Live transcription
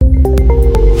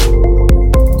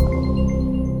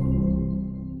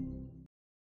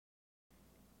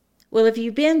Well, if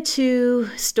you've been to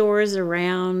stores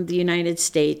around the United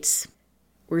States,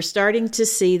 we're starting to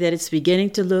see that it's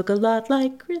beginning to look a lot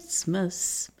like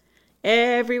Christmas.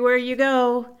 Everywhere you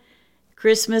go,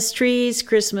 Christmas trees,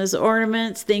 Christmas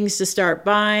ornaments, things to start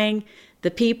buying. The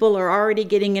people are already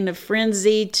getting in a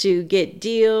frenzy to get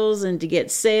deals and to get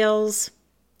sales.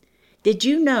 Did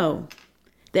you know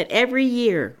that every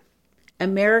year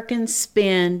Americans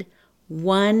spend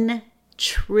 1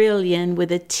 trillion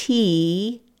with a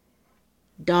T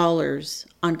dollars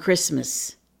on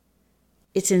Christmas?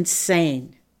 It's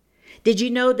insane. Did you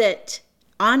know that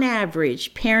on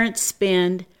average parents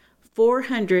spend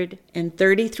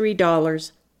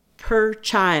 $433 per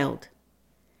child?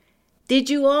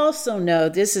 Did you also know,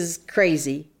 this is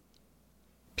crazy,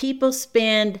 people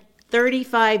spend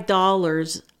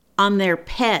 $35 on their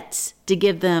pets to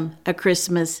give them a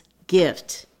Christmas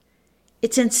gift?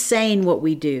 It's insane what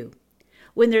we do.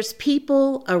 When there's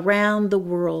people around the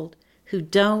world who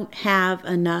don't have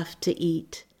enough to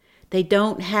eat, they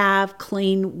don't have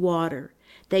clean water,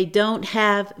 they don't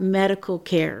have medical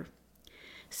care.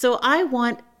 So I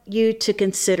want you to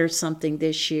consider something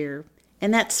this year,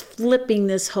 and that's flipping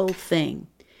this whole thing,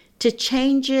 to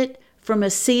change it from a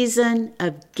season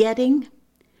of getting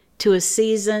to a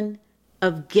season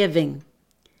of giving.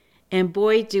 And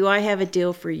boy, do I have a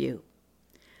deal for you.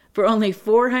 For only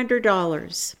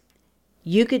 $400,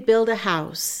 you could build a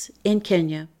house in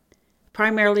Kenya,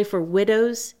 primarily for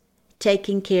widows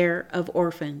taking care of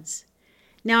orphans.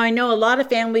 Now, I know a lot of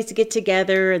families get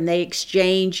together and they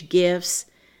exchange gifts.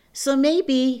 So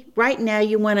maybe right now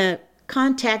you want to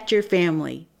contact your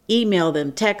family, email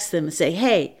them, text them, and say,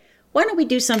 hey, why don't we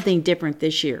do something different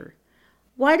this year?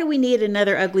 Why do we need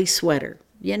another ugly sweater?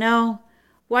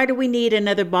 Why do we need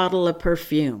another bottle of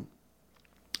perfume?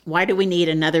 Why do we need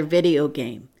another video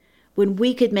game when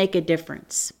we could make a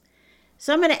difference?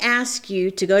 So I'm going to ask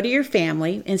you to go to your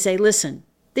family and say, listen,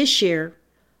 this year,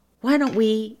 why don't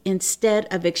we,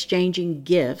 instead of exchanging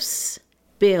gifts,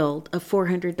 build a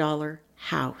 $400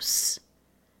 house?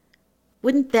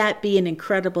 Wouldn't that be an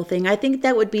incredible thing? I think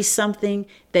that would be something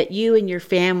that you and your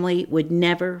family would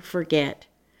never forget.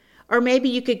 Or maybe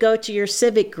you could go to your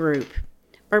civic group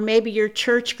or maybe your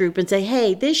church group and say,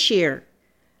 hey, this year,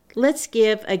 let's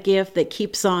give a gift that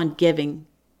keeps on giving.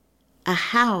 A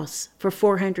house for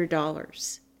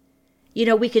 $400.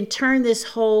 We can turn this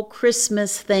whole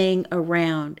Christmas thing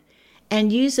around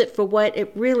and use it for what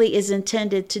it really is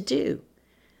intended to do.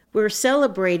 We're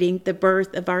celebrating the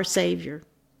birth of our Savior,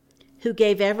 who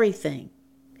gave everything,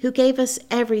 who gave us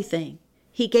everything.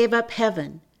 He gave up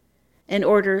heaven in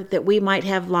order that we might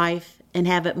have life and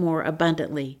have it more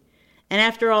abundantly. And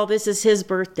after all, this is his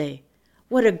birthday.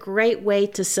 What a great way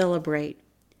to celebrate.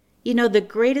 The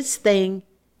greatest thing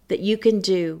that you can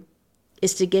do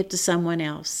is to give to someone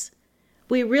else.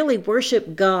 We really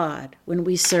worship God when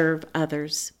we serve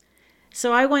others.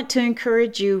 So I want to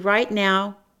encourage you right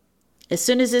now, as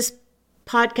soon as this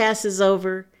podcast is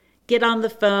over, get on the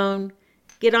phone,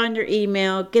 get on your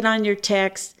email, get on your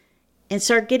text, and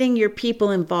start getting your people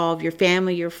involved, your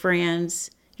family, your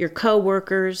friends, your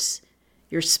coworkers,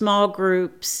 your small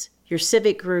groups, your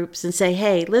civic groups, and say,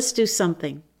 hey, let's do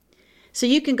something. So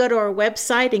you can go to our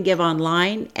website and give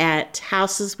online at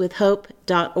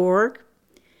houseswithhope.org.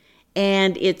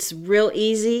 And it's real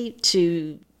easy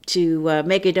to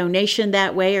make a donation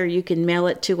that way, or you can mail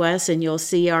it to us and you'll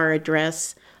see our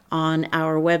address on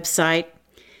our website.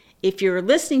 If you're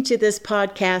listening to this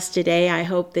podcast today, I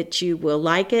hope that you will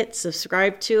like it,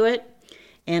 subscribe to it,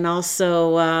 and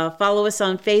also follow us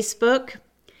on Facebook.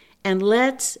 And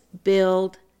let's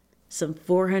build some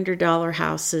 $400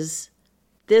 houses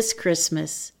this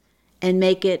Christmas and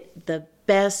make it the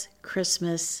best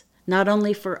Christmas, not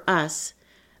only for us,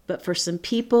 but for some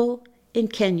people in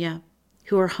Kenya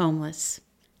who are homeless.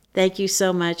 Thank you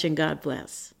so much, and God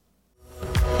bless.